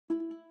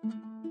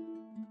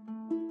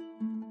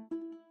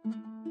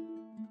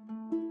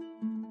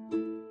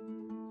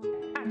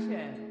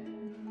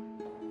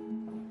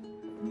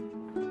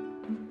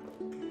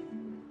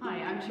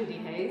I'm Trudy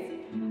Hayes.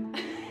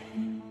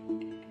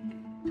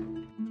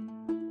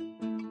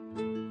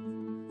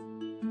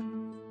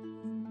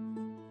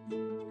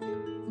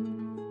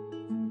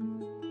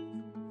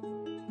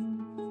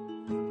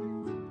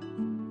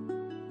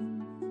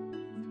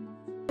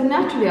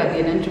 Naturally I'd be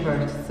an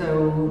introvert,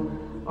 so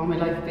all my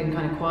life I've been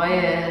kind of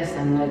quiet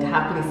and I'd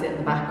happily sit in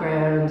the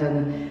background,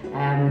 and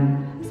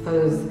I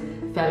suppose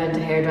fell into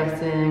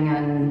hairdressing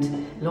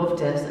and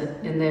loved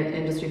it in the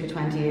industry for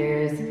 20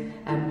 years,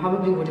 and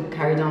probably would have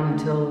carried on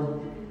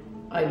until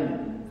I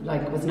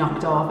was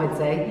knocked off, I'd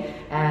say.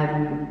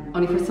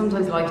 Only for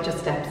sometimes life just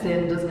steps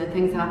in, doesn't it?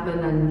 Things happen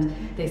and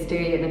they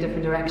steer you in a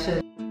different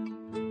direction.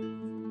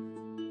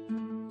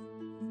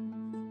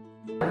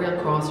 A real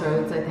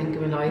crossroads, I think,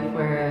 in my life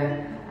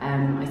where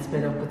I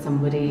split up with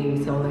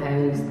somebody, sold the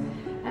house,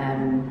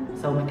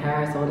 sold my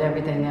car, sold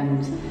everything,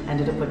 and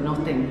ended up with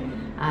nothing.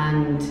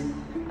 And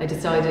I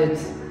decided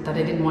that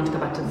I didn't want to go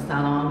back to the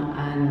salon,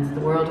 and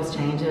the world was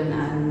changing,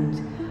 and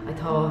I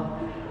thought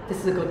this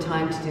is a good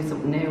time to do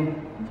something new.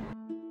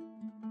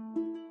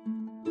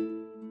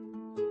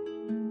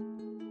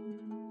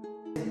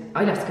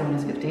 I left school when I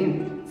was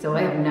 15, so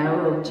I have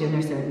no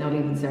junior cert, no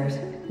leaving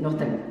cert,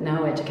 nothing,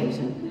 no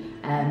education.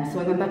 So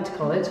I went back to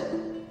college,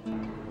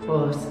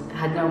 but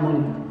had no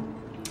money.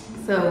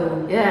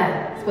 So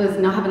yeah, I suppose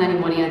not having any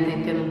money and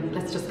thinking,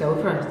 let's just go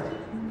for it.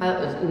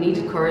 I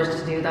needed courage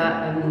to do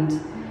that, and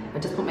I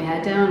just put my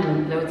head down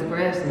and loads of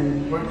grit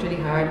and worked really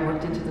hard and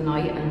worked into the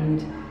night,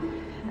 and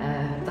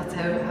that's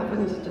how it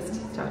happened, just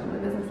started my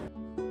business.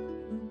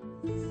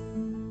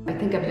 I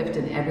think I've lived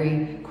in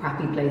every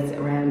crappy place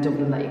around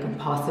Dublin that you could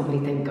possibly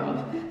think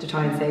of to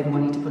try and save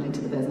money to put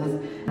into the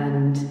business.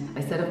 And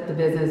I set up the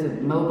business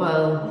with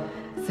mobile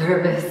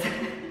service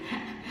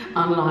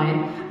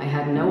online. I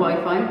had no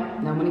Wi-Fi,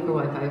 no money for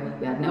Wi-Fi,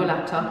 we had no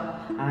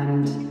laptop,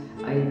 and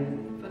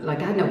I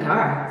had no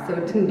car, so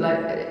it didn't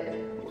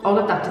all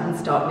of that didn't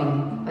stop me.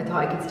 I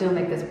thought I could still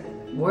make this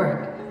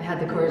work. I had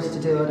the courage to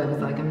do it. I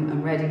was like,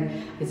 I'm ready.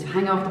 I used to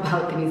hang off the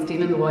balcony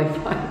stealing the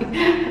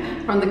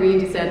Wi-Fi from the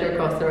community centre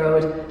across the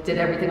road, did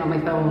everything on my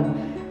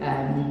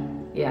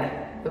phone. Yeah,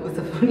 it was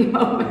a funny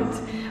moment.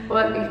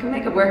 But you can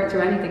make it work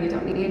through anything. You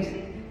don't need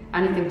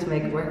anything to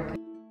make it work.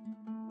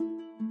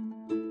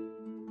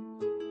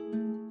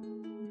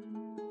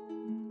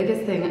 The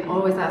biggest thing,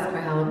 always ask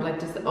for help.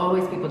 There's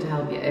always people to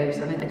help you out,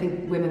 and I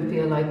think women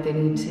feel like they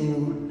need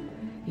to,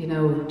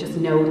 just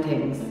know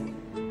things,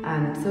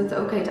 and so it's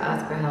okay to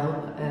ask for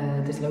help.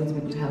 There's loads of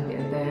people to help you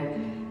out there,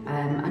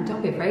 and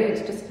don't be afraid.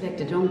 Just take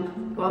the jump.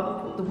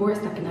 Well, the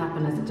worst that can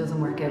happen is it doesn't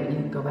work out and you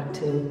can go back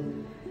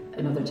to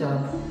another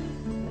job.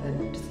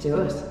 Just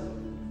do it.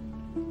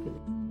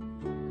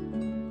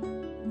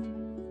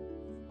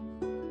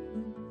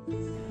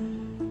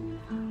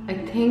 I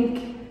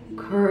think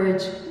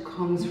courage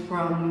comes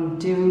from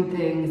doing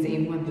things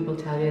even when people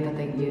tell you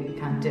that you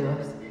can't do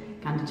it,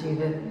 can't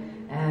achieve it.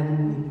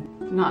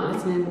 Not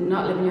listening,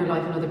 not living your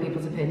life on other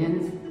people's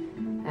opinions.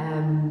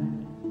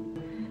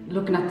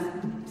 Looking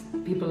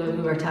at people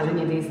who are telling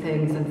you these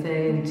things and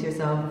saying to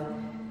yourself,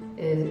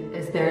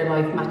 is their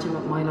life matching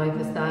what my life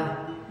is?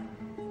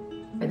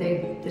 Are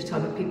they the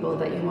type of people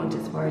that you want to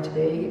aspire to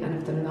be? And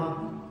if they're not,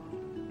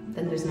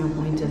 then there's no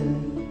point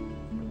in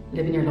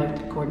living your life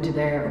according to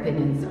their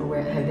opinions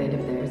or how they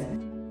live theirs.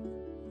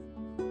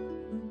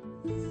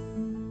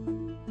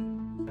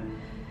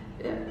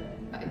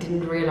 I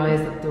didn't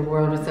realise that the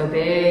world was so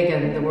big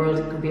and the world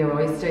could be your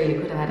oyster. You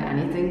could have had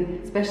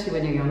anything, especially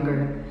when you're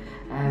younger.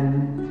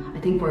 I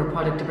think we're a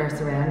product of our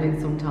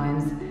surroundings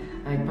sometimes.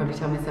 I'd probably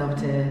tell myself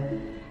to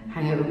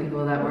hang out with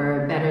people that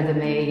were better than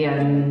me,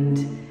 and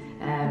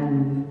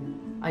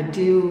I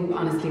do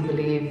honestly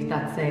believe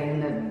that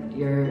saying that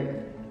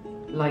you're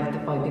like the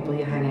 5 people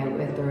you hang out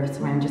with or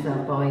surround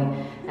yourself by,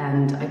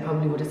 and I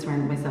probably would have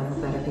surrounded myself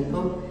with better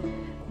people.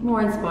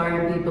 More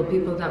inspiring people,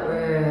 people that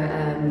were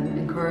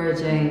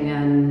encouraging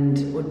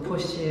and would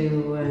push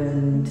you,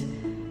 and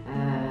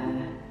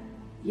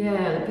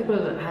yeah, people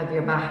that have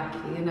your back,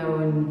 and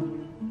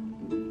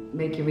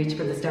make you reach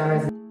for the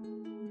stars.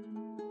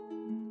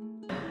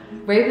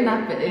 Raven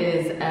App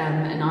is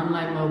an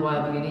online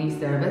mobile beauty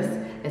service.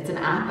 It's an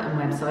app and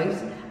website,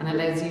 and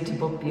allows you to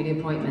book beauty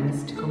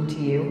appointments to come to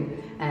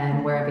you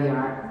wherever you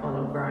are all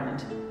over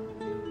Ireland.